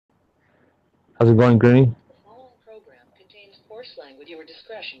How's it going, Greenie?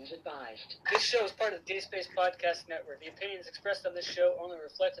 This show is part of the Gay Space Podcast Network. The opinions expressed on this show only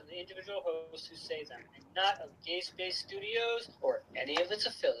reflect on the individual hosts who say them, and not of Gay Space Studios or any of its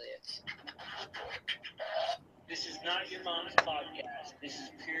affiliates. This is not your mom's podcast. This is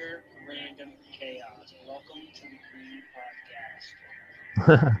pure random chaos. Welcome to the Greenie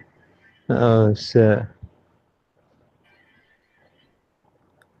Podcast. Oh shit.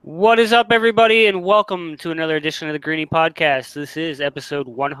 What is up, everybody, and welcome to another edition of the Greenie Podcast. This is episode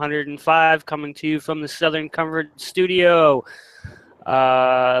 105, coming to you from the Southern Comfort Studio.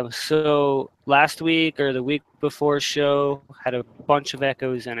 So last week or the week before show had a bunch of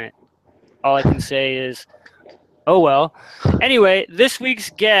echoes in it. All I can say is, oh well. Anyway, this week's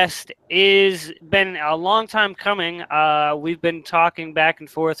guest is been a long time coming. We've been talking back and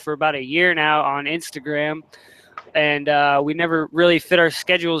forth for about a year now on Instagram. And we never really fit our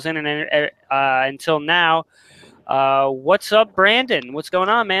schedules in until now. What's up, Brandon? What's going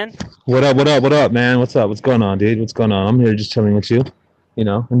on, man? What up? What up? What up, man? What's up? What's going on, dude? What's going on? I'm here just chilling with you. You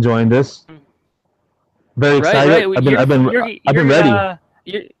know, enjoying this. Very excited. Right. I've been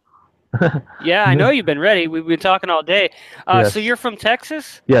ready. Yeah, I know you've been ready. We've been talking all day. Yes. So you're from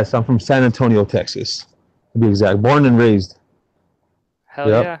Texas? Yes, I'm from San Antonio, Texas. To be exact, born and raised. Hell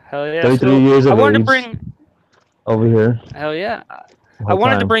Yep. yeah, hell yeah. 33 years of I wanted age. to bring. Over here. Hell yeah. the I whole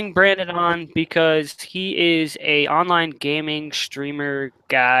wanted to time. bring Brandon on because he is a online gaming streamer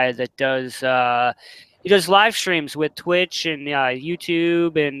guy that does he does live streams with Twitch and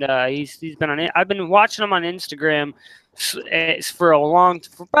YouTube, and he's been on it. I've been watching him on Instagram for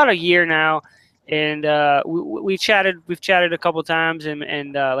about a year now, and we've chatted a couple times,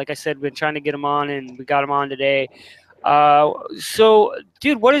 and like I said, been trying to get him on, and we got him on today. So,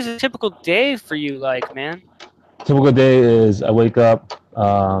 dude, what is a typical day for you like, man? Typical day is I wake up.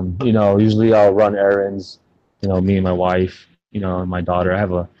 Usually I'll run errands. Me and my wife. And my daughter. I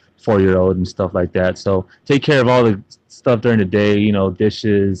have a 4-year-old and stuff like that. So take care of all the stuff during the day.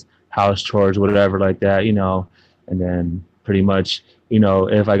 Dishes, house chores, whatever like that. And then pretty much,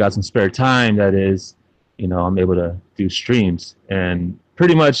 if I got some spare time, that is, I'm able to do streams and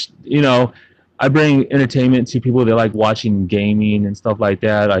pretty much, I bring entertainment to people that like watching gaming and stuff like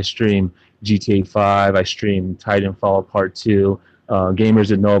that. I stream GTA 5. I stream Titanfall Part 2. Gamers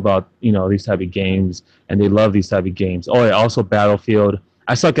that know about these type of games and they love these type of games. Oh, yeah, also Battlefield.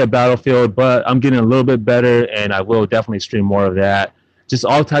 I suck at Battlefield, but I'm getting a little bit better, and I will definitely stream more of that. Just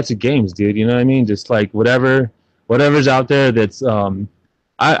all types of games, dude. You know what I mean? Just like whatever's out there. That's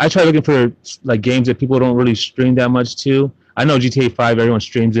I try looking for like games that people don't really stream that much to. I know GTA 5, everyone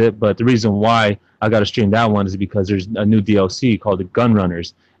streams it, but the reason why I got to stream that one is because there's a new DLC called the Gun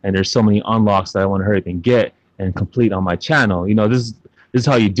Runners, and there's so many unlocks that I want to hurry up and get and complete on my channel. This is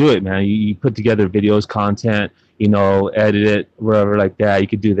how you do it, man. You put together videos, content, edit it, wherever like that. You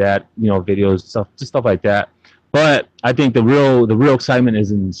could do that, videos, stuff like that. But I think the real excitement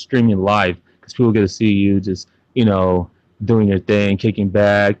is in streaming live because people get to see you just, doing your thing, kicking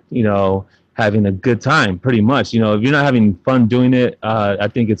back, having a good time, pretty much. If you're not having fun doing it, I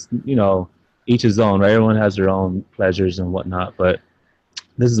think it's, each his own, right? Everyone has their own pleasures and whatnot, but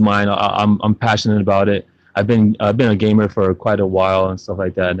this is mine. I'm passionate about it. I've been a gamer for quite a while and stuff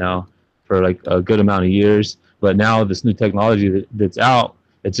like that now, for like a good amount of years. But now this new technology that's out,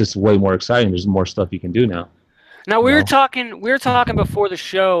 it's just way more exciting. There's more stuff you can do now. Now we were talking before the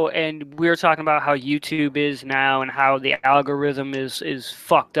show, and we were talking about how YouTube is now and how the algorithm is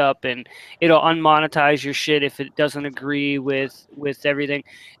fucked up, and it'll unmonetize your shit if it doesn't agree with everything.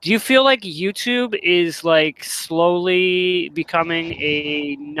 Do you feel like YouTube is like slowly becoming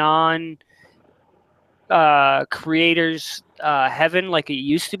a creators heaven like it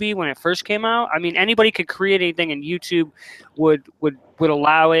used to be when it first came out? I mean, anybody could create anything, and YouTube would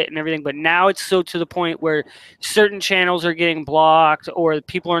allow it and everything, but now it's so to the point where certain channels are getting blocked or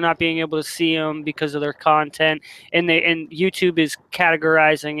people are not being able to see them because of their content, and YouTube is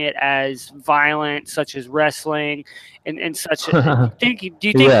categorizing it as violent, such as wrestling and such. Do you think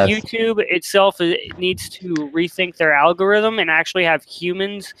Yes. YouTube itself needs to rethink their algorithm and actually have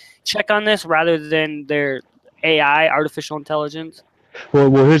humans check on this rather than their AI, artificial intelligence?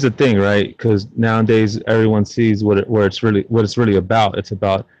 Well, here's the thing, right? Because nowadays everyone sees what it's really about. It's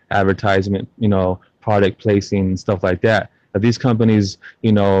about advertisement, product placing and stuff like that. If these companies,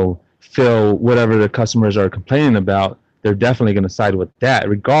 feel whatever the customers are complaining about, they're definitely going to side with that,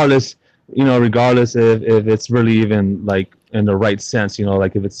 regardless if it's really even like in the right sense,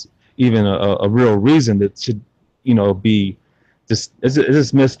 like if it's even a real reason that should, be just it's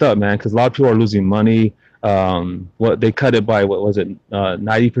just messed up, man. Because a lot of people are losing money. What they cut it by, what was it,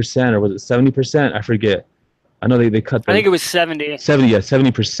 90% or was it 70%? I forget. I know they cut I the think it was 70. 70, yeah,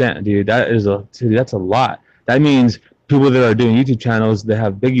 70%, dude. Dude, that's a lot. That means people that are doing YouTube channels, they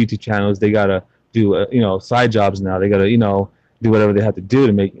have big YouTube channels, they gotta do side jobs now. They gotta do whatever they have to do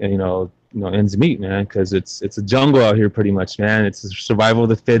to make ends meet, man. Because it's a jungle out here, pretty much, man. It's survival of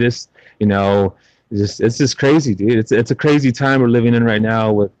the fittest. You know, it's just crazy, dude. It's a crazy time we're living in right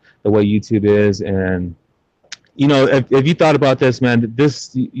now with the way YouTube is. And if you thought about this, man,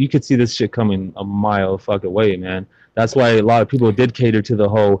 this you could see this shit coming a mile fuck away, man. That's why a lot of people did cater to the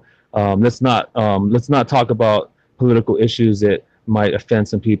whole let's not talk about political issues that might offend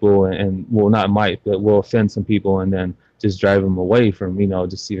some people, and well, not might, but will offend some people, and then just drive them away from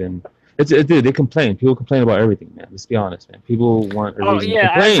just even. Dude, they complain. People complain about everything, man. Let's be honest, man. People want a Oh reason to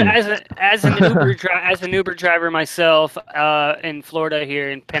yeah, complain. as an Uber driver myself, in Florida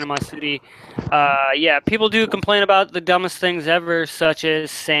here in Panama City, yeah, people do complain about the dumbest things ever, such as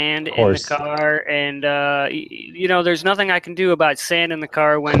sand Of in the course, car, and there's nothing I can do about sand in the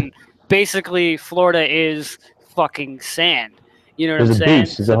car when basically Florida is fucking sand. You know what there's I'm a saying?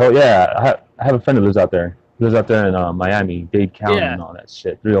 beach. There's So a whole yeah. I have a friend that lives out there. He lives out there in Miami, Dade County, yeah, and all that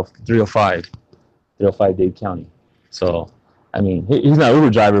shit. 305, 305 Dade County. So, I mean, he's not an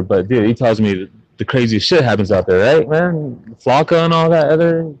Uber driver, but dude, he tells me the craziest shit happens out there, right, man? Flocka and all that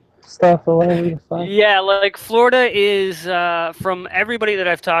other stuff or whatever the fuck. yeah, like Florida is from everybody that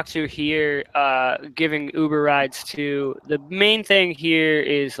I've talked to here, giving Uber rides to. The main thing here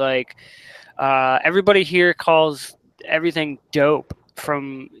is like everybody here calls everything dope,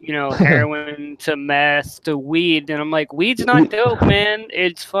 from heroin to meth to weed, and I'm like, weed's not dope, man.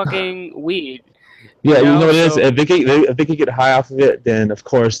 It's fucking weed, Yeah, you know what it is. So If they could get high off of it, then of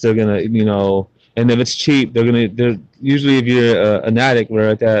course they're gonna, and if it's cheap, they're usually if you're an addict or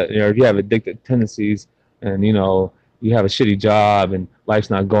like that, if you have addictive tendencies, and you have a shitty job and life's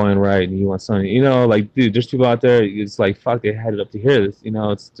not going right, and you want something, like dude, there's people out there. It's like fuck, they had it up to here.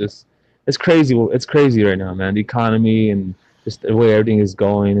 It's just it's crazy. It's crazy right now, man. The economy and just the way everything is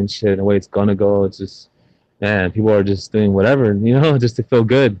going and shit, and the way it's gonna go. It's just man, people are just doing whatever, just to feel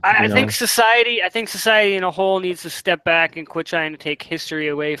good, I think society in a whole needs to step back and quit trying to take history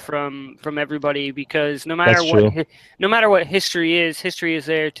away from everybody, because That's true. no matter what history is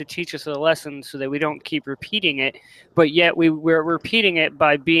there to teach us a lesson so that we don't keep repeating it. But yet we're repeating it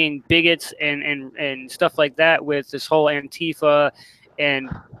by being bigots and stuff like that, with this whole Antifa and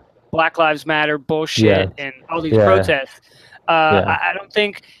Black Lives Matter Yeah, bullshit and all these yeah, protests. yeah. I don't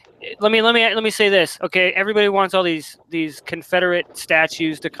think. Let me say this. Okay, everybody wants all these Confederate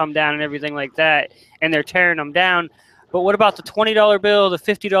statues to come down and everything like that, and they're tearing them down. But what about the $20 bill, the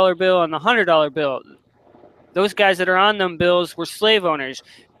 $50 bill, and the $100 bill? Those guys that are on them bills were slave owners.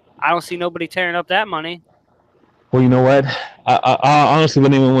 I don't see nobody tearing up that money. Well, you know what? I honestly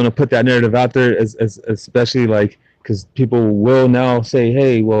wouldn't even want to put that narrative out there, especially like because people will now say,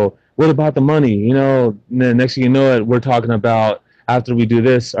 "Hey, well, what about the money?" And then next thing you know, it we're talking about after we do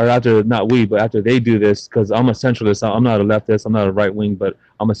this, or after not we, but after they do this. Because I'm a centralist. I'm not a leftist. I'm not a right wing, but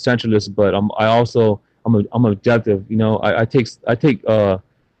I'm a centralist. But I'm objective. I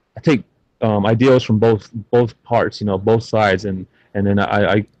take ideals from both parts, both sides, and then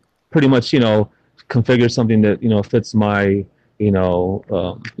I pretty much configure something that fits my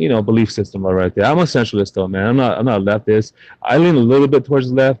belief system right there. I'm a centralist though, man. I'm not a leftist. I lean a little bit towards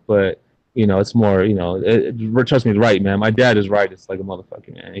the left, but it's more trust me, right, man. My dad is right. It's like a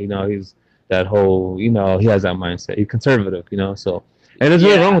motherfucker, man. He's that whole he has that mindset. He's conservative, so. And there's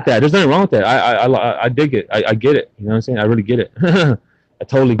nothing wrong with Yeah, that. There's nothing wrong with that. I dig it. I get it. You know what I'm saying? I really get it. I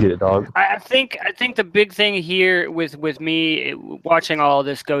totally get it, dog. I think the big thing here with me watching all of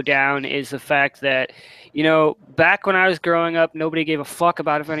this go down is the fact that, back when I was growing up, nobody gave a fuck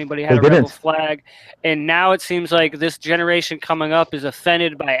about if anybody had They a rebel didn't. flag, and now it seems like this generation coming up is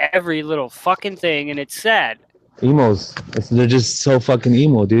offended by every little fucking thing, and it's sad. Emos. They're just so fucking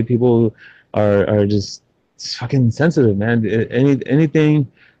emo, dude. People are just fucking sensitive, man.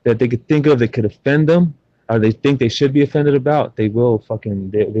 Anything that they could think of that could offend them, or they think they should be offended about, they will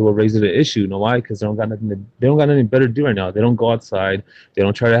raise it an issue. You know why? Because they don't got anything better to do right now. They don't go outside. They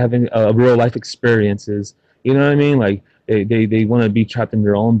don't try to have any real life experiences. You know what I mean? Like they want to be trapped in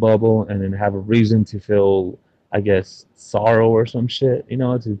their own bubble and then have a reason to feel, I guess, sorrow or some shit.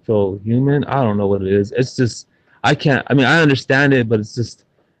 To feel human. I don't know what it is. It's just I can't. I mean, I understand it, but it's just,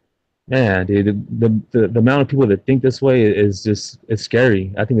 man, dude. The amount of people that think this way is just it's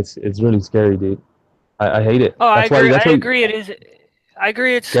scary. I think it's really scary, dude. I hate it. Oh, I That's why. agree. I That's why agree. It is. I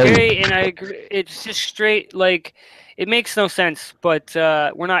agree. It's scary. scary, and I agree. It's just straight like it makes no sense. But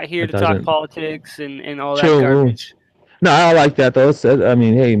we're not here It to talk doesn't. politics and all that True. garbage. No, I like that though. I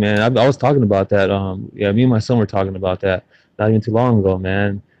mean, hey man, I was talking about that. Yeah, me and my son were talking about that not even too long ago,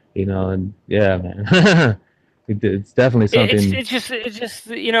 man. And yeah, man, it's definitely something. It's just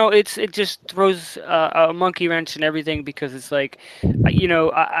it just throws a monkey wrench in everything because it's like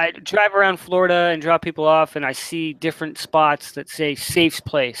I drive around Florida and drop people off and I see different spots that say safe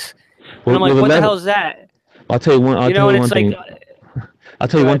place and I'm Well, like, the what the level. hell's that? I'll tell you one. I'll tell And you it's one like, thing. I'll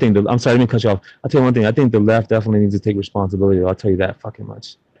tell go you one ahead. thing. I'm sorry, I didn't cut you off. I'll tell you one thing. I think the left definitely needs to take responsibility. I'll tell you that fucking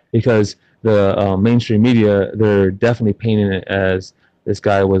much, because the mainstream media, they're definitely painting it as this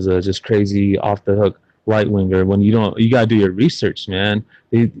guy was a just crazy off the hook right winger. When you don't, you gotta do your research, man.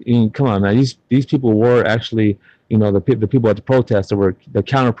 Come on, man. These people were actually, the people at the protest, that were the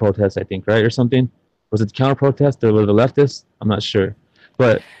counter protest, I think, right, or something. Was it the counter protest or were the leftists? I'm not sure,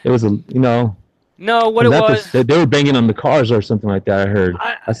 but it was No, what the it leftists, was, they were banging on the cars or something like that. I heard.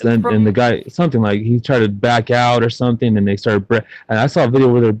 I That's and the from guy something like he tried to back out or something, and they started. And I saw a video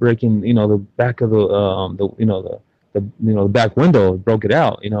where they're breaking, the back of the back window, broke it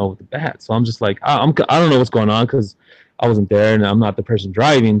out, with the bat. So I'm just like, I don't know what's going on because I wasn't there and I'm not the person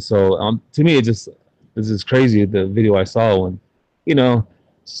driving. So to me, this is crazy. The video I saw when,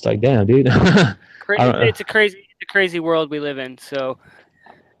 it's just like, damn, dude. I don't. it's a crazy world we live in. So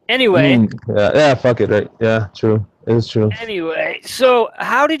I anyway, mean, yeah, yeah, fuck it, right? Yeah, true. It is true. so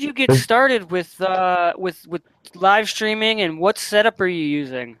how did you get There's started with live streaming and what setup are you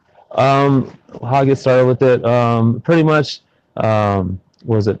using? How I get started with it, pretty much,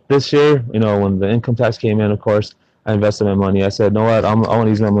 was it this year? When the income tax came in, of course, I invested my money. I said, "No, what? I want to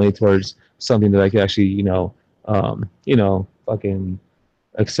use my money towards something that I could actually, fucking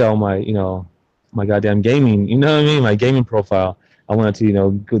excel my goddamn gaming. You know what I mean? My gaming profile. I wanted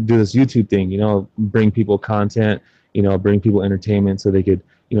to, go do this YouTube thing. Bring people content. Bring people entertainment so they could,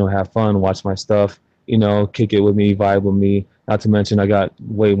 have fun, watch my stuff. Kick it with me, vibe with me. Not to mention, I got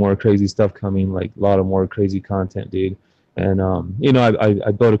way more crazy stuff coming, like a lot of more crazy content, dude. And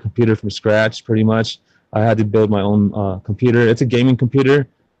I built a computer from scratch, pretty much. I had to build my own computer. It's a gaming computer,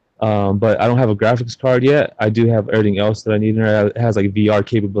 but I don't have a graphics card yet. I do have everything else that I need in there. It has like VR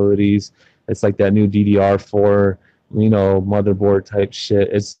capabilities. It's like that new DDR4, motherboard type shit.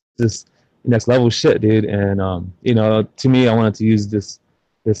 It's just next level shit, dude. And to me, I wanted to use this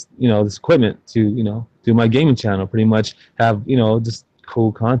equipment to do my gaming channel. Pretty much have just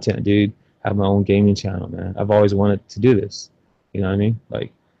cool content, dude. Have my own gaming channel, man. I've always wanted to do this. You know what I mean?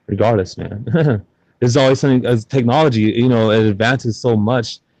 Like, regardless, man. There's always something as technology. It advances so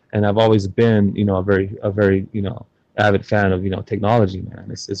much, and I've always been, a very, avid fan of, technology, man.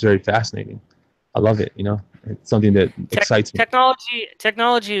 It's very fascinating. I love it. It's something that excites me.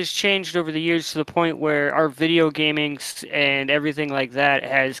 Technology has changed over the years to the point where our video gaming and everything like that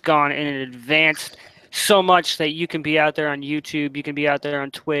has gone in and advanced so much that you can be out there on YouTube, you can be out there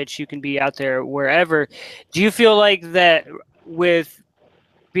on Twitch, you can be out there wherever. Do you feel like that with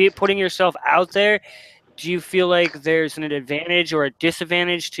putting yourself out there, do you feel like there's an advantage or a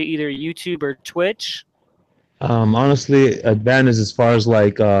disadvantage to either YouTube or Twitch? Honestly, advantage as far as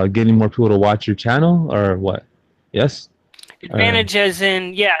like getting more people to watch your channel or what? Yes. Or Advantage as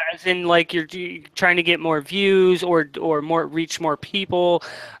in, yeah, as in like you're trying to get more views or more reach more people.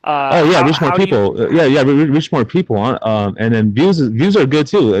 oh yeah, reach more How do you people. Yeah, yeah, reach more people. And then views are good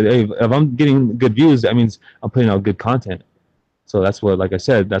too. If I'm getting good views, that means I'm putting out good content. So that's what, like I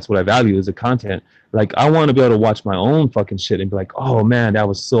said, that's what I value is the content. Like I want to be able to watch my own fucking shit and be like, oh man, that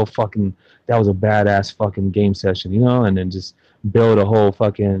was a badass fucking game session, and then just build a whole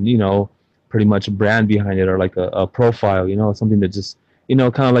fucking, pretty much a brand behind it or like a profile, something that just, kind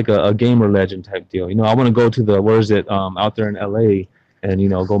of like a gamer legend type deal. I want to go to where is it, out there in LA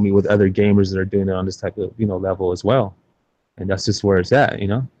and, go meet with other gamers that are doing it on this type of, level as well. And that's just where it's at.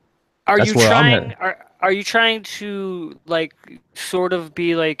 are That's you where I'm trying at. are you trying to like sort of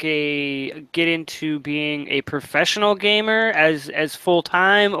be like a get into being a professional gamer as full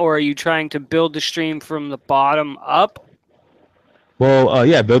time, or are you trying to build the stream from the bottom up? Well,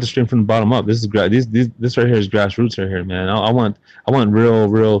 yeah, build a stream from the bottom up. This right here is grassroots right here, man. I want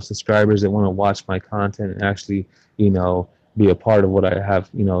real subscribers that want to watch my content and actually, be a part of what I have,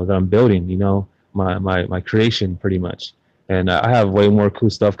 that I'm building. My creation pretty much. And I have way more cool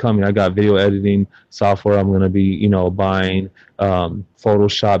stuff coming. I got video editing software. I'm gonna be, buying.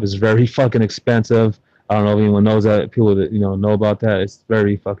 Photoshop is very fucking expensive. I don't know if anyone knows that. People that know about that. It's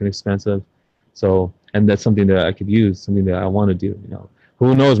very fucking expensive. So, and that's something that I could use, something that I want to do.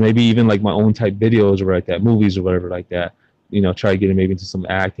 Who knows? Maybe even like my own type videos or like that, movies or whatever like that. Try getting maybe into some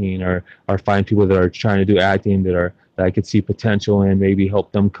acting or find people that are trying to do acting that that I could see potential in, maybe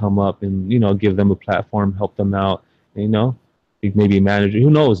help them come up and give them a platform, help them out. You know, maybe a manager.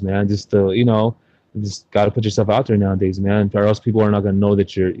 Who knows, man? Just just got to put yourself out there nowadays, man. Or else people are not gonna know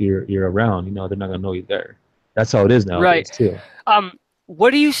that you're around. They're not gonna know you're there. That's how it is Right. nowadays too. Um,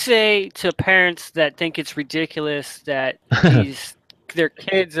 what do you say to parents that think it's ridiculous that their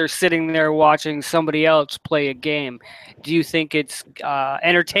kids are sitting there watching somebody else play a game? Do you think it's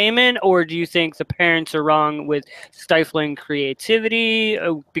entertainment, or do you think the parents are wrong with stifling creativity?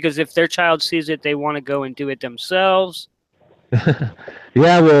 Because if their child sees it, they want to go and do it themselves.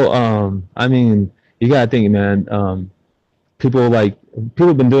 Yeah, well, I mean, you gotta think, man. People like people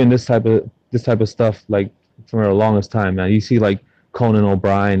have been doing this type of stuff like for the longest time, man. You see like Conan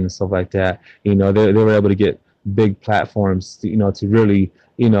O'Brien and stuff like that. They were able to get big platforms, to really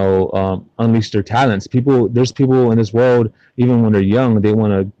unleash their talents. There's people in this world, even when they're young,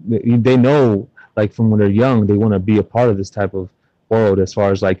 they know, like, from when they're young, they want to be a part of this type of world as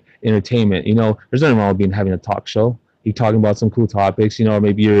far as like entertainment. There's nothing wrong with being having a talk show. You're talking about some cool topics.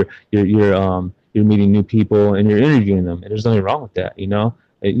 Maybe you're meeting new people and you're interviewing them, and there's nothing wrong with that.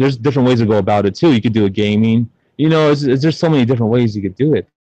 There's different ways to go about it too. You could do a gaming. There's so many different ways you could do it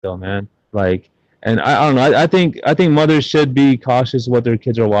though, man. Like, and I don't know. I think mothers should be cautious what their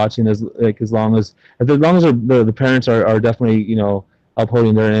kids are watching, as long as the parents are definitely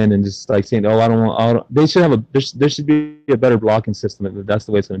upholding their end and just like saying, oh, I don't, they should have there should be a better blocking system if that's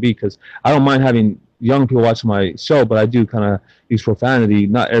the way it's going to be, because I don't mind having young people watching my show, but I do kind of use profanity,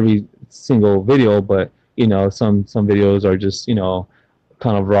 not every single video, but some videos are just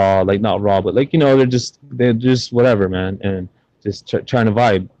kind of raw, like not raw, but like they're just whatever, man, and just trying to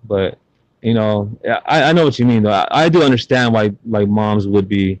vibe. But I know what you mean though. I do understand why like moms would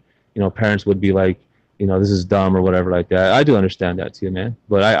be, parents would be like, this is dumb or whatever like that. I do understand that too, man.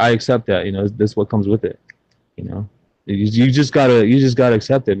 But I accept that. This what comes with it. You know, you just gotta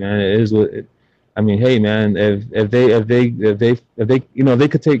accept it, man. It is what. I mean, hey, man, if they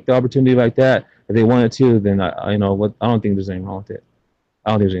could take the opportunity like that, if they wanted to, then I don't think there's anything wrong with it.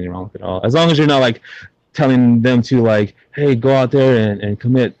 I don't think there's anything wrong with it at all. As long as you're not like telling them to like, hey, go out there and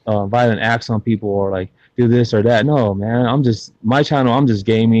commit violent acts on people, or like do this or that. No, man, I'm just my channel. I'm just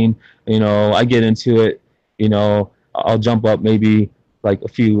gaming. I get into it. I'll jump up maybe like a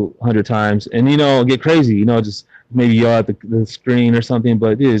few hundred times and get crazy. Just maybe yell at the screen or something.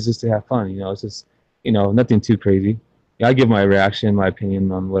 But dude, it's just to have fun. It's just nothing too crazy. Yeah, I give my reaction, my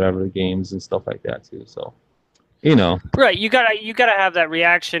opinion on whatever the games and stuff like that too. So you know, Right, you gotta have that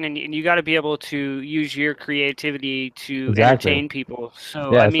reaction, and you gotta be able to use your creativity to exactly. entertain people.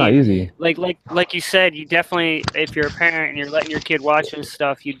 So Yeah, I it's not mean, easy. like you said, you definitely, if you're a parent and you're letting your kid watch this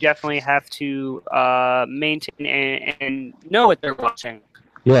stuff, you definitely have to maintain and know what they're watching.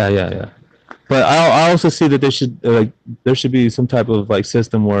 Yeah, yeah, yeah. But I also see that there should be some type of like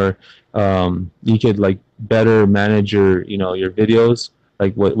system where you could like better manage your videos,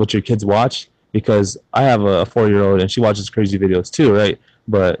 like what your kids watch, because I have a 4-year old and she watches crazy videos too, right?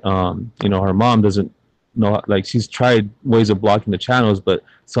 But her mom doesn't know, like, she's tried ways of blocking the channels, but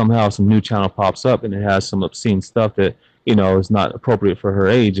somehow some new channel pops up and it has some obscene stuff that is not appropriate for her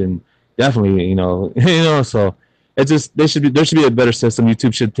age, and definitely so it's just there should be a better system.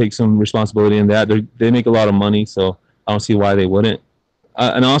 YouTube should take some responsibility in that. They make a lot of money, so I don't see why they wouldn't.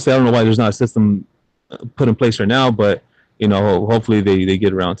 And honestly, I don't know why there's not a system put in place right now, but hopefully they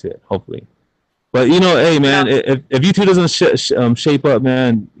get around to it. Hopefully, but hey, man, Now, if YouTube doesn't shape up,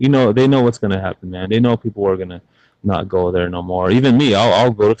 man, they know what's gonna happen, man. They know people are gonna not go there no more. Even me,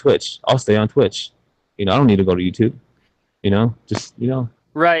 I'll go to Twitch. I'll stay on Twitch. I don't need to go to YouTube. Just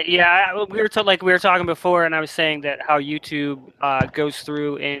right, yeah, like we were talking before, and I was saying that how YouTube goes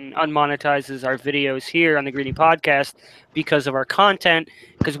through and unmonetizes our videos here on the Greenie podcast because of our content,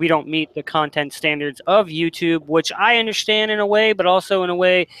 because we don't meet the content standards of YouTube, which I understand in a way, but also in a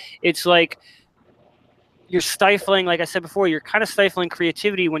way, it's like you're stifling, like I said before, you're kind of stifling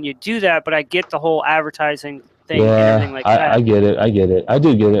creativity when you do that, but I get the whole advertising thing and everything Yeah, like I that. get it. I get it. I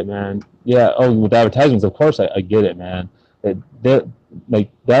do get it, man. Yeah. Oh, with advertisements, of course, I get it, man. They're like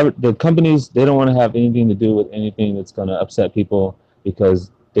the companies. They don't want to have anything to do with anything that's going to upset people,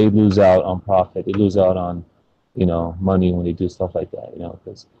 because they lose out on profit. They lose out on money when they do stuff like that.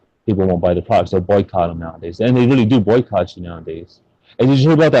 Because people won't buy the products. They'll boycott them nowadays, and they really do boycott you nowadays. And did you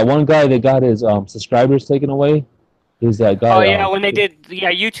hear about that one guy that got his subscribers taken away? He's that Oh guy. yeah, when they did,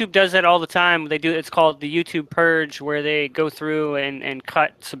 yeah, YouTube does that all the time. They do, it's called the YouTube purge, where they go through and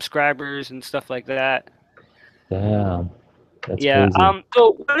cut subscribers and stuff like that. Damn, that's Yeah. crazy.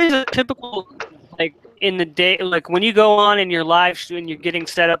 So what is a typical, like, in the day, like when you go on and you're live and you're getting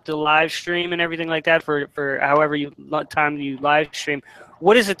set up to live stream and everything like that for however you time you live stream,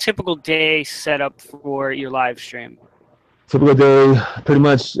 what is a typical day set up for your live stream? Typical day, pretty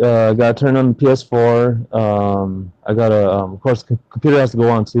much. Got to turn on the PS4. I got to, of course, computer has to go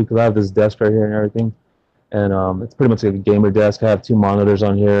on too because I have this desk right here and everything. And it's pretty much like a gamer desk. I have two monitors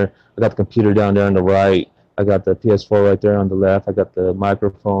on here. I got the computer down there on the right. I got the PS4 right there on the left. I got the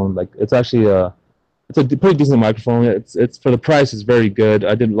microphone. Like it's actually it's a pretty decent microphone. It's for the price. It's very good.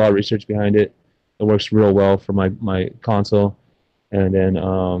 I did a lot of research behind it. It works real well for my console. And then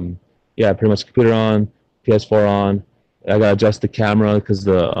yeah, pretty much computer on, PS4 on. I gotta adjust the camera because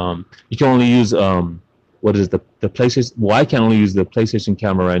the you can only use what is the PlayStation? Well, I can only use the PlayStation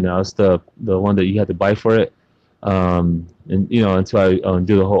camera right now. It's the one that you have to buy for it. And you know, until I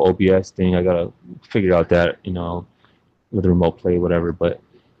do the whole OBS thing, I gotta figure out that with the remote play, whatever. But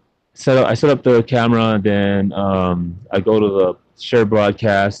I set up the camera, and then I go to the share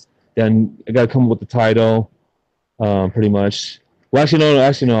broadcast. Then I gotta come up with the title, pretty much. Well,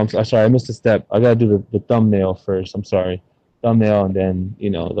 actually no. I'm sorry, I missed a step. I gotta do the thumbnail first. I'm sorry, thumbnail, and then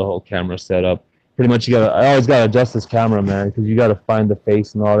the whole camera setup. Pretty much, I always gotta adjust this camera, man, because you gotta find the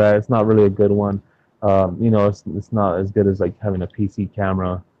face and all that. It's not really a good one. It's not as good as like having a PC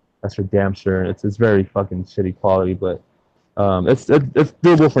camera. That's for damn sure. It's very fucking shitty quality, but it's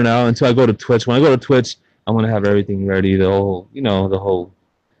doable for now until I go to Twitch. When I go to Twitch, I'm gonna have everything ready. The whole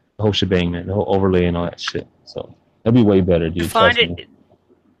shebang, man. The whole overlay and all that shit. So that'll be way better, You dude. find Trust me. it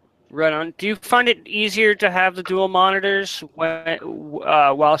right on. Do you find it easier to have the dual monitors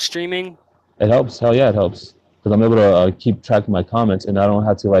while streaming? It helps. Hell yeah, it helps. Because I'm able to keep track of my comments, and I don't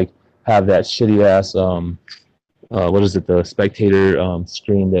have to like have that shitty ass what is it, the spectator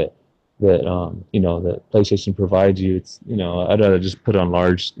screen that that PlayStation provides you. It's I'd rather just put it on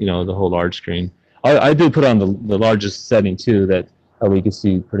large, the whole large screen. I do put on the largest setting too, that we can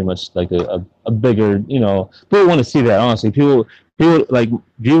see pretty much like a bigger, people want to see that, honestly. People like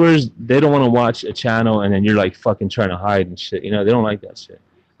viewers, they don't want to watch a channel and then you're like fucking trying to hide and shit. They don't like that shit.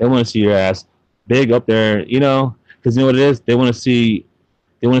 They want to see your ass big up there, because you know what it is. They want to see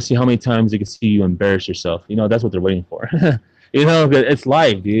how many times they can see you embarrass yourself. That's what they're waiting for. It's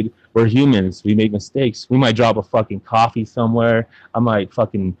life, dude. We're humans. We make mistakes. We might drop a fucking coffee somewhere. I might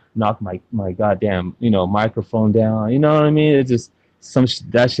fucking knock my goddamn microphone down. You know what I mean? It's just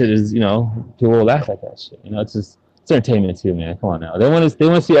that shit is people will laugh at that shit. It's entertainment too, man. Come on now. They want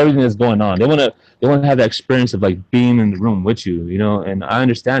to see everything that's going on. They want to have that experience of like being in the room with you. And I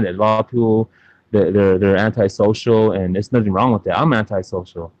understand it. A lot of people, they're antisocial, and there's nothing wrong with that. I'm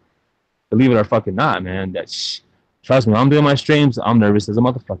antisocial. Believe it or fucking not, man. Trust me. When I'm doing my streams, I'm nervous as a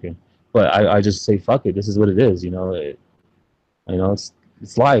motherfucker. But I just say fuck it. This is what it is. It's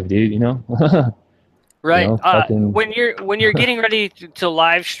live, dude. Right. Fucking. When you're getting ready to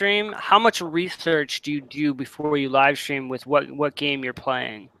live stream, how much research do you do before you live stream with what game you're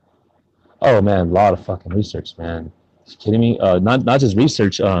playing? Oh man, a lot of fucking research, man. You kidding me? Not just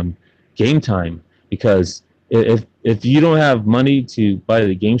research. Game time, because if you don't have money to buy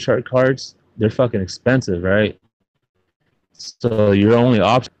the Game Shark cards, they're fucking expensive, right? So your only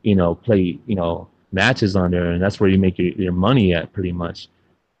option, play, matches on there, and that's where you make your money at, pretty much.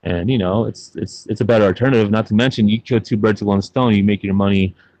 And it's a better alternative. Not to mention, you kill two birds with one stone. You make your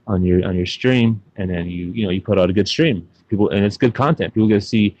money on your stream, and then you put out a good stream. People, and it's good content. People get to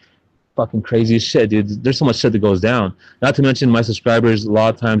see fucking crazy as shit, dude. There's so much shit that goes down. Not to mention my subscribers. A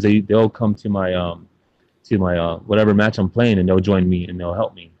lot of times they'll come to my whatever match I'm playing, and they'll join me and they'll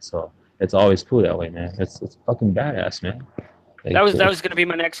help me. So it's always cool that way, man. It's fucking badass, man. Like, That was going to be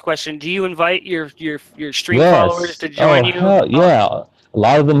my next question. Do you invite your stream followers yes. to Oh join you? hell yeah. A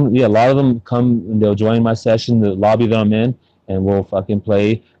lot of them come and they'll join my session, the lobby that I'm in, and we'll fucking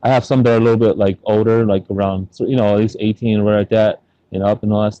play. I have some that are a little bit like older, like around at least 18 or where like that, up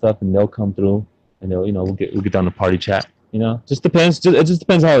and all that stuff, and they'll come through and they'll we'll get down to party chat. Just depends. It just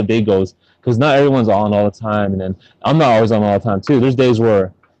depends how the day goes, because not everyone's on all the time, and then I'm not always on all the time too. There's days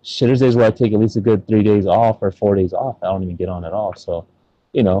where I take at least a good 3 days off or 4 days off. I don't even get on at all. So,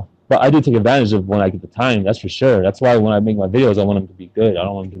 but I do take advantage of when I get the time. That's for sure. That's why when I make my videos, I want them to be good. I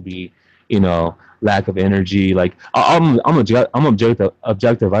don't want them to be, lack of energy. Like I'm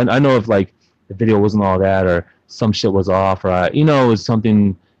objective. I know if like the video wasn't all that, or some shit was off, or it was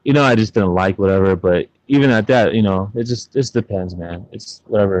something, I just didn't like, whatever. But even at that, it just depends, man. It's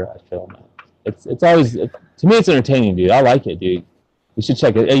whatever I feel, man. It's always, to me, it's entertaining, dude. I like it, dude. You should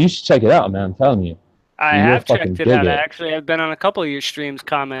check it. Hey, you should check it out, man. I'm telling you. I You'll have fucking checked it dig out. it. Actually, I've been on a couple of your streams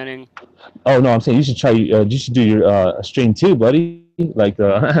commenting. Oh no, I'm saying you should try. You should do your stream too, buddy. Like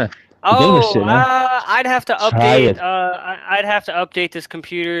The gamer Oh, shit, man. I'd have to Try update. it. I'd have to update this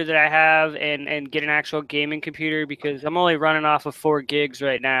computer that I have and get an actual gaming computer because I'm only running off of 4 gigs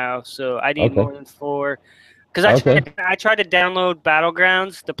right now, so I need Okay. more than four. Because Okay. I tried to download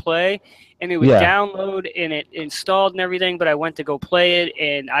Battlegrounds to play, and it would Yeah. download and it installed and everything, but I went to go play it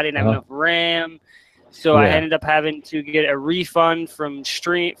and I didn't have Uh-huh. enough RAM, so I Yeah. ended up having to get a refund from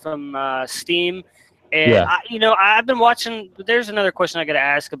Steam. And Yeah. I've been watching. There's another question I got to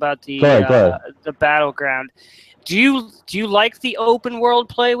ask about Go ahead. Go ahead. the battleground. Do you like the open world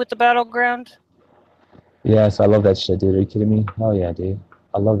play with the battleground? Yes, I love that shit, dude. Are you kidding me? Oh yeah, dude.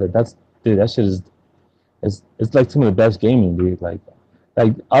 I love it. Dude. That shit is it's like some of the best gaming, dude. Like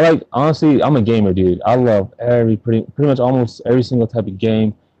I like honestly, I'm a gamer, dude. I love pretty much almost every single type of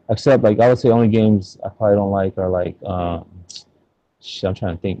game, except like I would say only games I probably don't like are like shit. I'm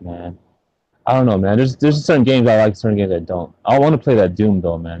trying to think, man. I don't know, man. There's certain games I like, certain games I don't. I want to play that Doom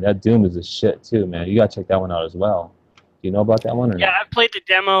though, man. That Doom is a shit too, man. You gotta check that one out as well. Do you know about that one or Yeah, no? I played the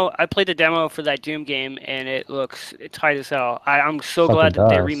demo. I played the demo for that Doom game, and it looks tight as hell. I'm so Fucking glad that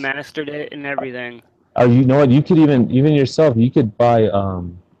they does. remastered it and everything. Oh, you know what? You could even yourself, you could buy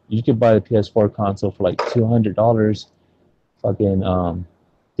the PS4 console for like $200. Fucking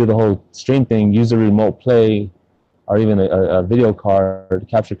do the whole stream thing. Use a remote play or even a video card,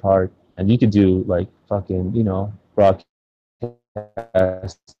 capture card, and you could do like fucking broadcast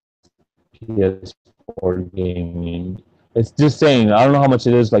PS4 gaming. It's just saying. I don't know how much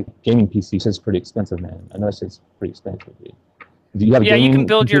it is. Like gaming PC, it's pretty expensive, man. I know it's pretty expensive, dude. Do you have a Yeah, you can gaming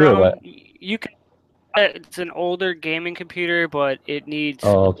build your computer or own. what? You can. It's an older gaming computer, but it needs.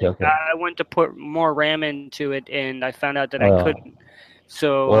 Oh, okay, okay. I went to put more RAM into it, and I found out that I Oh, couldn't.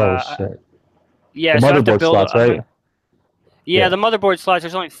 So oh shit. yeah, The so I have to motherboard build. slots, right? Yeah, Yeah. the motherboard slots.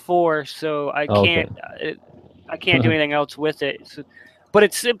 There's only four, so Oh, okay. I can't do anything else with it. So, but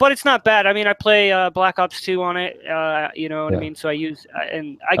it's not bad. I mean, I play Black Ops 2 on it. You know what I Yeah. mean. So I use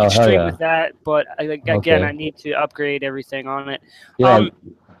and I Oh could hell stream yeah. with that. But again, I Okay. need to upgrade everything on it. Yeah. Um,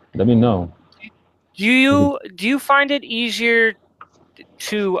 Let me know. do you find it easier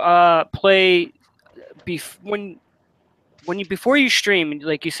to play when you before you stream,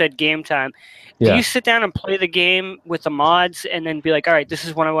 like you said, game time? Do you Yeah. sit down and play the game with the mods and then be like, all right, this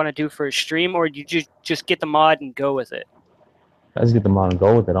is what I want to do for a stream, or do you just get the mod and go with it? I just get the mod and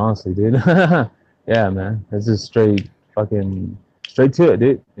go with it, honestly, dude. Yeah, man. It's just straight to it,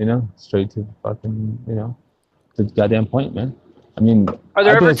 dude. Straight to fucking, the goddamn point, man. I mean, Are I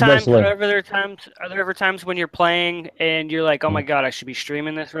there think ever that's the best times? way. Are there ever times when you're playing and you're like, oh my god, I should be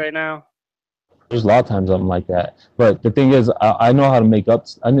streaming this right now? There's a lot of times I'm like that, but the thing is, I know how to make up.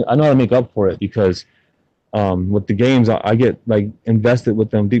 I know how to make up for it because with the games, I get like invested with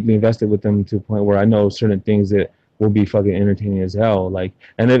them, deeply invested with them to a point where I know certain things that will be fucking entertaining as hell. Like,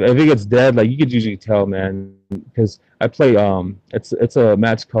 and if it gets dead, like you could usually tell, man, because I play it's a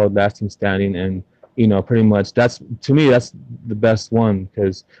match called Last Team Standing, and pretty much that's to me that's the best one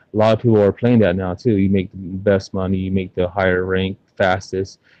because a lot of people are playing that now too. You make the best money, you make the higher rank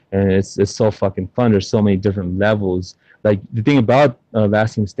fastest, and it's so fucking fun. There's so many different levels. Like the thing about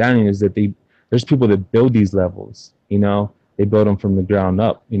Last Team Standing is that there's people that build these levels. They build them from the ground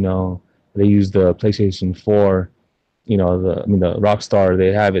up. They use the PlayStation 4. The Rockstar.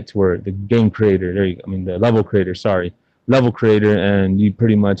 They have it to where the game creator. There you go. I mean, the level creator. Sorry, level creator, and you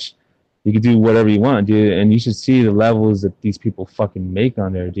can do whatever you want, dude. And you should see the levels that these people fucking make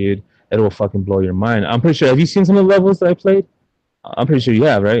on there, dude. It will fucking blow your mind. I'm pretty sure. Have you seen some of the levels that I played? I'm pretty sure you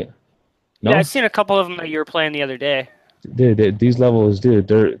have, right? Yeah, I've No? seen a couple of them that you were playing the other day. Dude, these levels, dude,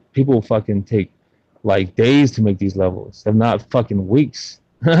 they're people fucking take like days to make these levels, if not fucking weeks.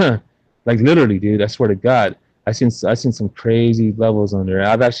 Like literally, dude. I swear to God, I seen some crazy levels on there.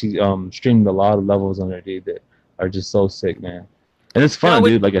 I've actually streamed a lot of levels on there, dude, that are just so sick, man. And it's Now fun,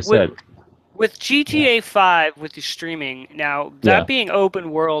 dude. Like I said, with yeah, GTA 5 with the streaming, now that yeah, being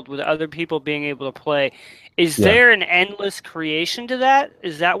open world with other people being able to play, is yeah. there an endless creation to that?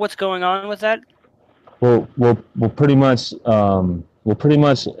 Is that what's going on with that? Well, pretty much in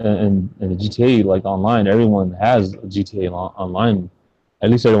the GTA like online, everyone has a GTA online. At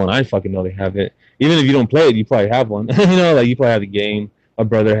least everyone I fucking know they have it. Even if you don't play it, you probably have one. Like you probably have the game. My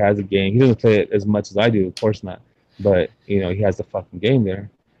brother has a game. He doesn't play it as much as I do, of course not. But he has the fucking game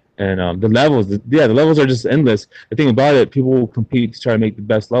there. And the levels are just endless. The thing about it, people will compete to try to make the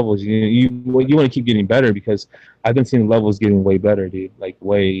best levels. You want to keep getting better because I've been seeing levels getting way better, dude. Like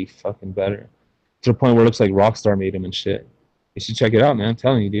way fucking better to the point where it looks like Rockstar made him and shit. You should check it out, man. I'm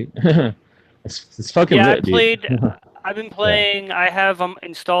telling you, dude. It's fucking Yeah, lit, dude. I've been Yeah. playing. I have them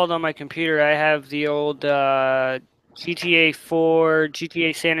installed on my computer. I have the old GTA 4,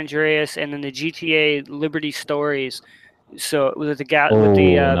 GTA San Andreas, and then the GTA Liberty Stories. So with the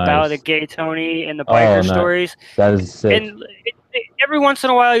Oh, Ballad of nice. Gay Tony and the Oh, biker nice. stories, That is sick. and every once in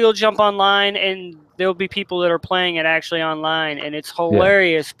a while you'll jump online and there'll be people that are playing it actually online, and it's Yeah.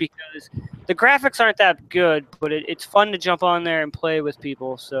 hilarious because the graphics aren't that good, but it's fun to jump on there and play with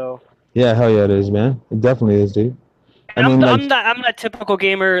people. So Yeah, hell yeah, it is, man. It definitely is, dude. I and mean, like, I'm that typical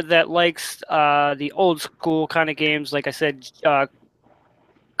gamer that likes the old school kind of games. Like I said,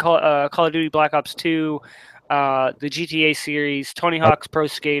 Call of Duty Black Ops 2, the GTA series, Tony Hawk's Pro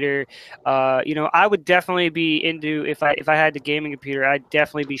Skater. I would definitely be into if I had the gaming computer, I'd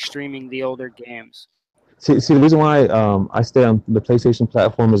definitely be streaming the older games. see, the reason why I stay on the PlayStation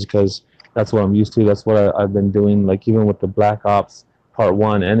platform is because that's what I'm used to. That's what I've been doing. Like even with the Black Ops Part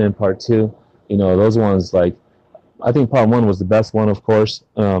One and then Part Two, those ones like I think Part One was the best one, of course.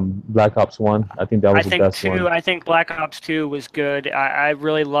 Black Ops One, I think that was the best one. I think Black Ops 2 was good. I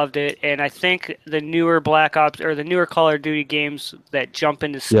really loved it, and I think the newer Black Ops or the newer Call of Duty games that jump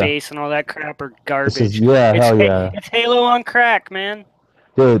into Yeah, space and all that crap are this is garbage. yeah, hell yeah, It's Halo on crack, man.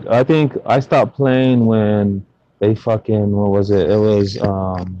 dude. I think I stopped playing when they fucking what was it? It was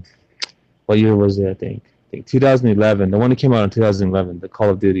what year was it? I think 2011. The one that came out in 2011, the Call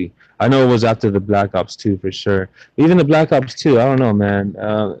of Duty. I know it was after the Black Ops 2 for sure. Even the Black Ops 2, I don't know, man.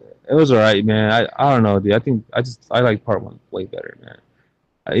 It was alright, man. I don't know, dude. I think I like Part One way better, man.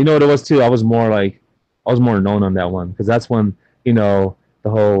 You know what it was too? I was more known on that one because that's when the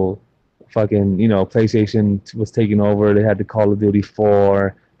whole fucking PlayStation was taking over. They had the Call of Duty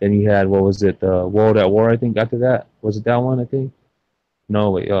 4. Then you had what was it? The World at War. I think after that was it that one? I think.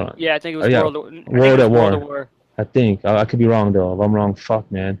 No, wait, hold on. Yeah, I think it Oh was yeah, I think it World was at World of War. War. I think I could be wrong though. If I'm wrong,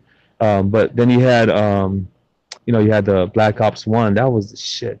 fuck man. But then you had you had the Black Ops One. That was the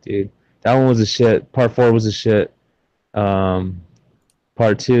shit, dude. That one was the shit. Part Four was the shit. Um,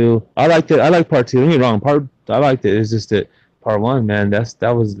 Part Two, I liked it. I like Part Two. Don't get me wrong. I liked it. It's just that Part One, man.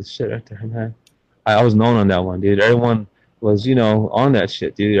 That was the shit right there, man. I was known on that one, dude. Everyone was, on that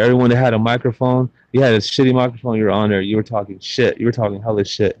shit, dude. Everyone that had a microphone, you had a shitty microphone, you were on there, you were talking shit, you were talking hella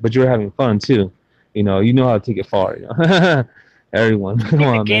shit, but you were having fun too. You know how to take it far. Everyone, Do you come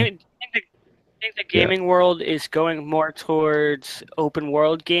think the on, man. game? Do you think the Yeah, gaming world is going more towards open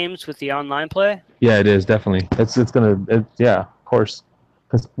world games with the online play? yeah, it is definitely. Yeah, of course.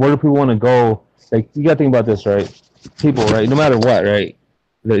 Because where do people want to go? Like, you got to think about this, right? People, right? No matter what, right?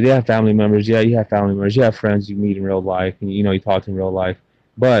 They have family members. Yeah, you have family members. You have friends you meet in real life, and you talk to in real life.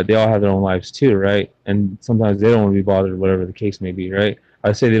 But they all have their own lives too, right? And sometimes they don't want to be bothered, whatever the case may be, right?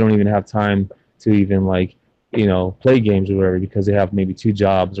 I say they don't even have time to even like, play games or whatever because they have maybe two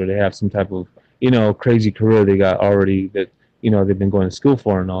jobs or they have some type of, crazy career they got already that, they've been going to school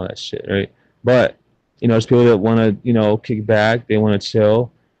for and all that shit, right? But there's people that want to kick back. They want to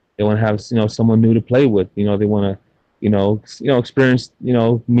chill. They want to have someone new to play with. They want to experience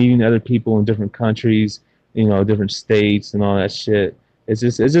meeting other people in different countries, different states and all that shit. It's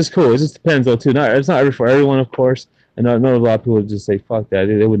just cool. It just depends though too. Not it's not for everyone, of course. And I know a lot of people would just say fuck that.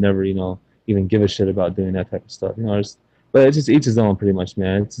 They would never even give a shit about doing that type of stuff. But it's just each his own pretty much,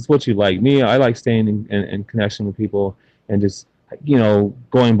 man. It's just what you like. Me, I like staying in connection with people and just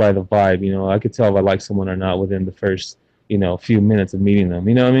going by the vibe. I could tell if I like someone or not within the first, few minutes of meeting them.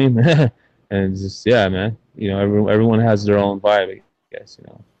 You know what I mean? And just yeah, man. Everyone has their own vibe. I guess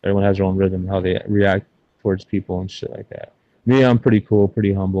everyone has their own rhythm, how they react towards people and shit like that. Me, I'm pretty cool,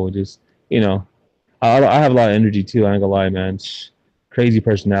 pretty humble. Just I have a lot of energy too. I ain't gonna lie, man. Crazy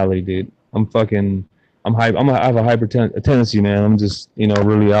personality, dude. I'm hype. I have a tendency, man. I'm just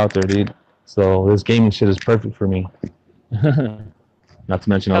really out there, dude. So this gaming shit is perfect for me. Not to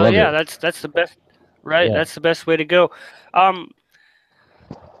mention, I love Hell it. yeah, that's the best, right? Yeah. That's the best way to go. Um,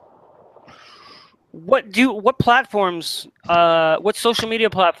 what platforms? What social media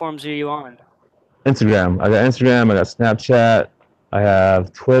platforms are you on? Instagram. I got Instagram. I got Snapchat. I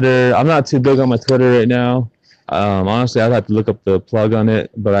have Twitter. I'm not too big on my Twitter right now. Honestly, I'd have to look up the plug on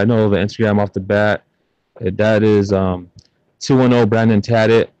it, but I know the Instagram off the bat. That is 210 Brandon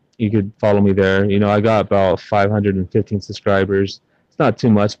Taddit. You could follow me there. I got about 515 subscribers. It's not too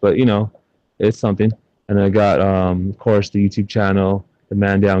much, but it's something. And I got, of course, the YouTube channel, the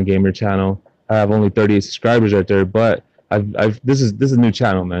Man Down Gamer channel. I have only 38 subscribers right there, but this is a new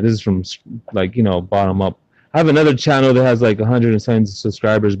channel, man. This is from like bottom up. I have another channel that has like 100 and something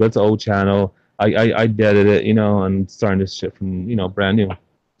subscribers, but it's an old channel. I deaded it, and starting this shit from brand new.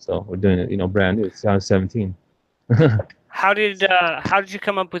 So we're doing it, brand new. It's 2017. How did you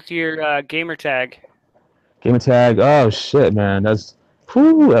come up with your gamer tag? Gamer tag. Oh shit, man. That's a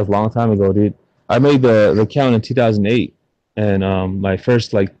long time ago, dude. I made the account in 2008, and my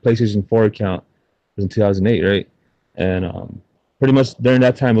first like PlayStation 4 account was in 2008, right? And pretty much during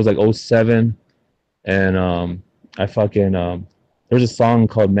that time it was like '07, and I fucking there's a song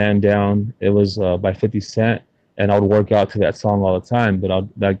called "Man Down." It was by 50 Cent, and I would work out to that song all the time. But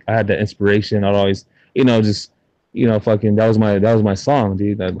I had that inspiration. I'd always, just fucking that was my song,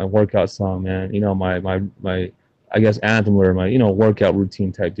 dude. That my workout song, man. My I guess anthem or my workout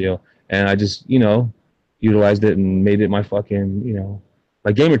routine type deal. And I just utilized it and made it my fucking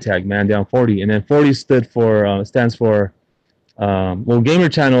my gamer tag, "Man Down 40." And then 40 stands for well, gamer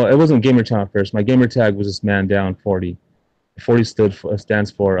channel. It wasn't gamer channel at first. My gamer tag was just "Man Down 40." 40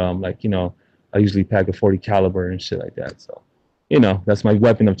 stands for like I usually pack a 40 caliber and shit like that. So that's my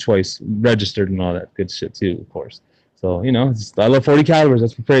weapon of choice, registered and all that good shit too, of course. So I love 40 calibers.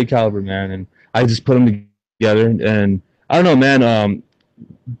 That's my favorite caliber, man. And I just put them together. And I don't know, man.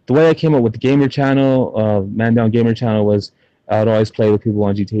 The way I came up with the gamer channel, Man Down Gamer Channel, was I would always play with people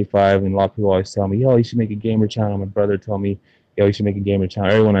on GTA 5, and a lot of people always tell me, "Yo, you should make a gamer channel." My brother told me, "Yo, you should make a gamer channel."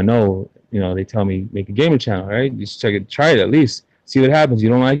 Everyone I know, they tell me make a gamer channel, right? You should check it, try it at least, see what happens. You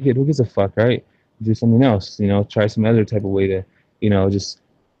don't like it, who gives a fuck, right? Do something else, try some other type of way to, just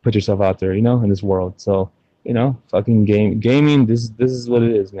put yourself out there, in this world. So, fucking gaming. This is what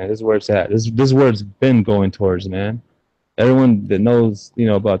it is, man. This is where it's at. This is where it's been going towards, man. Everyone that knows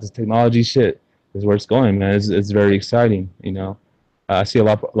about this technology shit is where it's going, man. It's very exciting. I see a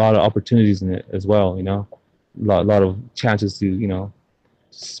lot of opportunities in it as well. A lot of chances to you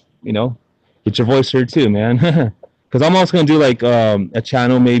know get your voice heard too, man. Because I'm also gonna do like a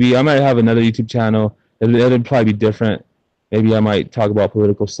channel. Maybe I might have another YouTube channel. It'll probably be different. Maybe I might talk about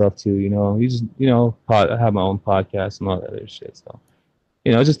political stuff too. I have my own podcast and all that other shit. So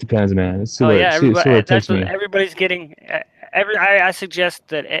it just depends, man. Let's see Oh where yeah, see, see everybody. where it That's takes what me. everybody's getting. I suggest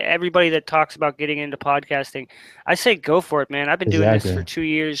that everybody that talks about getting into podcasting, I say go for it, man. I've been doing this for Exactly. 2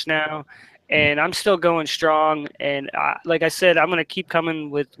 years now, and I'm still going strong. And like I said, I'm gonna keep coming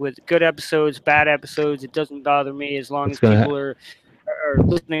with good episodes, bad episodes. It doesn't bother me as long It's as gonna. people are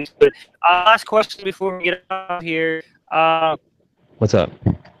listening to it. Last question before we get out of here. What's up?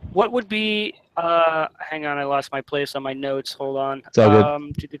 What would be? Hang on, I lost my place on my notes. Hold on. It's all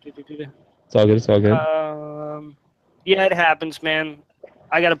good. Do. It's all good. It's all good. Um, yeah, it happens, man.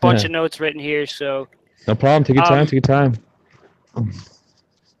 I got a bunch Yeah. of notes written here, so No problem. Take your time. um, Take your time.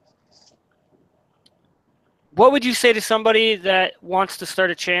 what would you say to somebody that wants to start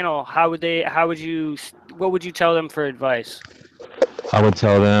a channel? What would you tell them for advice? I would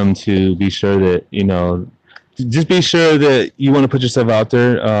tell them to be sure that just be sure that you want to put yourself out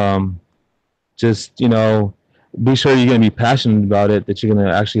there. Just be sure you're going to be passionate about it, that you're going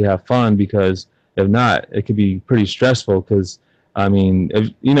to actually have fun, because if not, it could be pretty stressful. Because I mean, if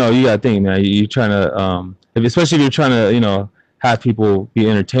you got to think, man, you're trying to especially if you're trying to have people be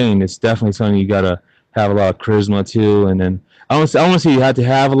entertained, it's definitely something you got to have a lot of charisma too. And then I don't want to say you have to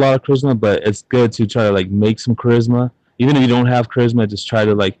have a lot of charisma, but it's good to try to like make some charisma, even if you don't have charisma. Just try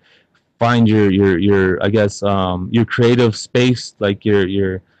to like find your I guess your creative space, like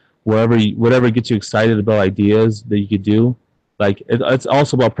your whatever gets you excited about ideas that you could do. Like it's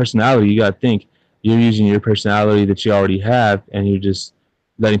also about personality. You got to think you're using your personality that you already have, and you're just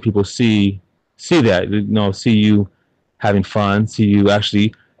letting people see that see you having fun, see you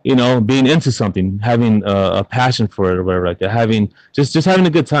actually being into something, having a passion for it or whatever like that, having just having a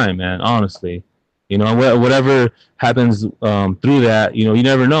good time, man. Honestly, whatever happens through that, you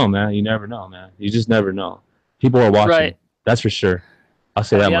never know, man. You never know, man. You just never know. People are watching. Right. That's for sure. I'll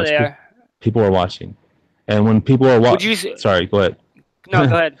say Oh that yeah, much. they are. People are watching, and when people are Would you? sorry, go ahead. No,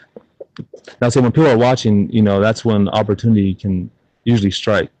 go ahead. Now, say when people are watching, that's when opportunity can usually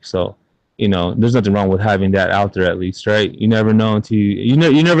strike. So, there's nothing wrong with having that out there at least, right? You never know until you're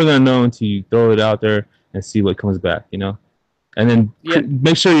never gonna know until you throw it out there and see what comes back. And then Yeah.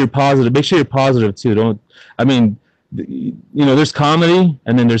 make sure you're positive. Make sure you're positive too. Don't. I mean, there's comedy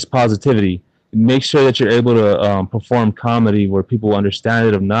and then there's positivity. Make sure that you're able to perform comedy where people understand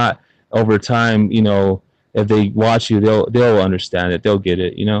it. If not, over time, if they watch you, they'll understand it. They'll get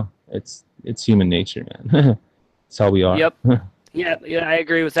it. It's human nature, man. That's how we are. Yep. Yeah, I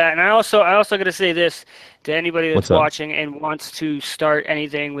agree with that. And I also got to say this to anybody that's What's up? watching and wants to start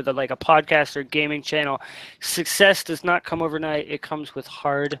anything with like a podcast or gaming channel. Success does not come overnight. It comes with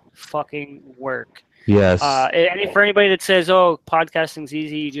hard fucking work. Yes. And for anybody that says, "Oh, podcasting's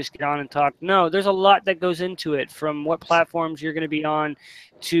easy, you just get on and talk," no, there's a lot that goes into it. From what platforms you're going to be on,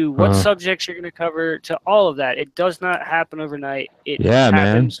 to what Uh, subjects you're going to cover, to all of that. It does not happen overnight. It yeah, man.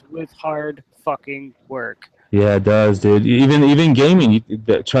 happens with hard fucking work. Yeah, it does, dude. Even gaming,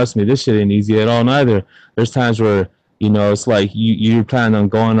 trust me, this shit ain't easy at all neither. There's times where it's like you're planning on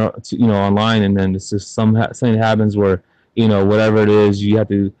going online, and then it's just something happens where whatever it is, you have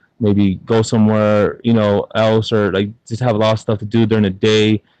to maybe go somewhere else, or like just have a lot of stuff to do during the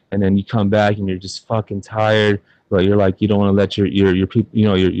day, and then you come back and you're just fucking tired, but you're like you don't want to let your people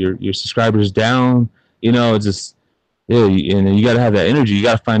your subscribers down. It's just yeah, and then you got to have that energy. You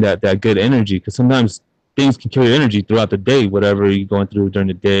got to find that good energy, because sometimes things can kill your energy throughout the day. Whatever you're going through during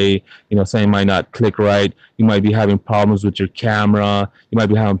the day, something might not click right. You might be having problems with your camera. You might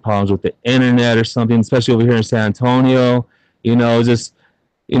be having problems with the internet or something. Especially over here in San Antonio, just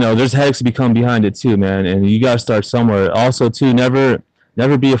there's headaches to become behind it too, man. And you got to start somewhere. Also, too, never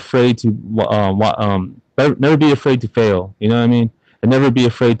be afraid to never be afraid to fail. You know what I mean? And never be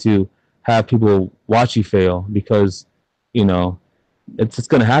afraid to have people watch you fail, because you know it's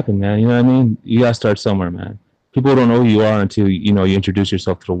gonna happen, man. You know what I mean? You gotta start somewhere, man. People don't know who you are until you introduce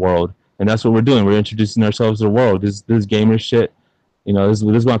yourself to the world, and that's what we're doing. We're introducing ourselves to the world. This gamer shit. This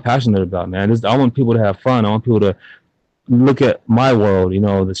is what I'm passionate about, man. I want people to have fun. I want people to look at my world.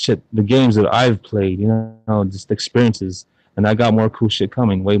 The shit, the games that I've played. Just experiences. And I got more cool shit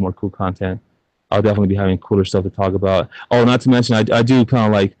coming. Way more cool content. I'll definitely be having cooler stuff to talk about. Oh, not to mention, I do kind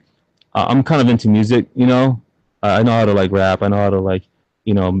of like I'm kind of into music. I know how to like rap. I know how to like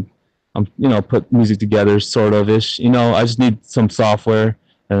you know put music together, sort of ish. I just need some software,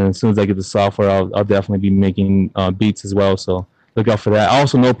 and as soon as I get the software, I'll definitely be making beats as well. So look out for that. I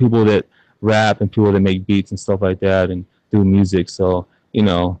also know people that rap and people that make beats and stuff like that and do music. So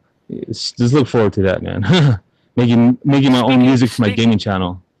just look forward to that, man. making my own music for my gaming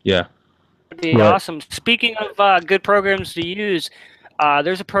channel. Yeah. That'd be What? awesome. Speaking of good programs to use,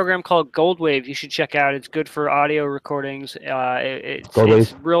 there's a program called Goldwave you should check out. It's good for audio recordings. It's Gold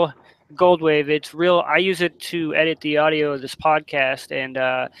it's Wave. real Goldwave. It's real. I use it to edit the audio of this podcast, and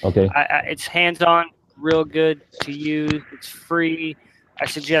Okay. it's hands-on, real good to use. It's free. I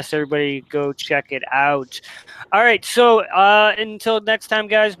suggest everybody go check it out. All right, so until next time,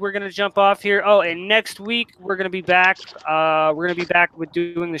 guys, we're gonna jump off here. Oh, and next week we're gonna be back. We're gonna be back with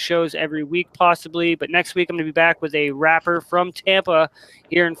doing the shows every week, possibly. But next week I'm gonna be back with a rapper from Tampa,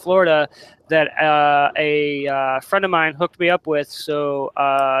 here in Florida, that a friend of mine hooked me up with. So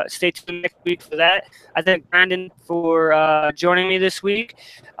stay tuned next week for that. I thank Brandon for joining me this week.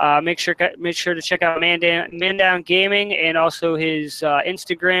 Make sure to check out Man Down Gaming, and also his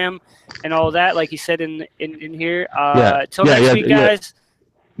Instagram and all that, like he said in here. Yeah. Till Yeah. next Yeah. week, Yeah. guys.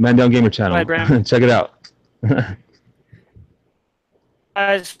 Man Down Gamer Go ahead, channel. Brandon. Check it out.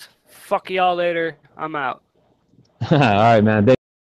 Guys, fuck y'all later. I'm out. All right, man.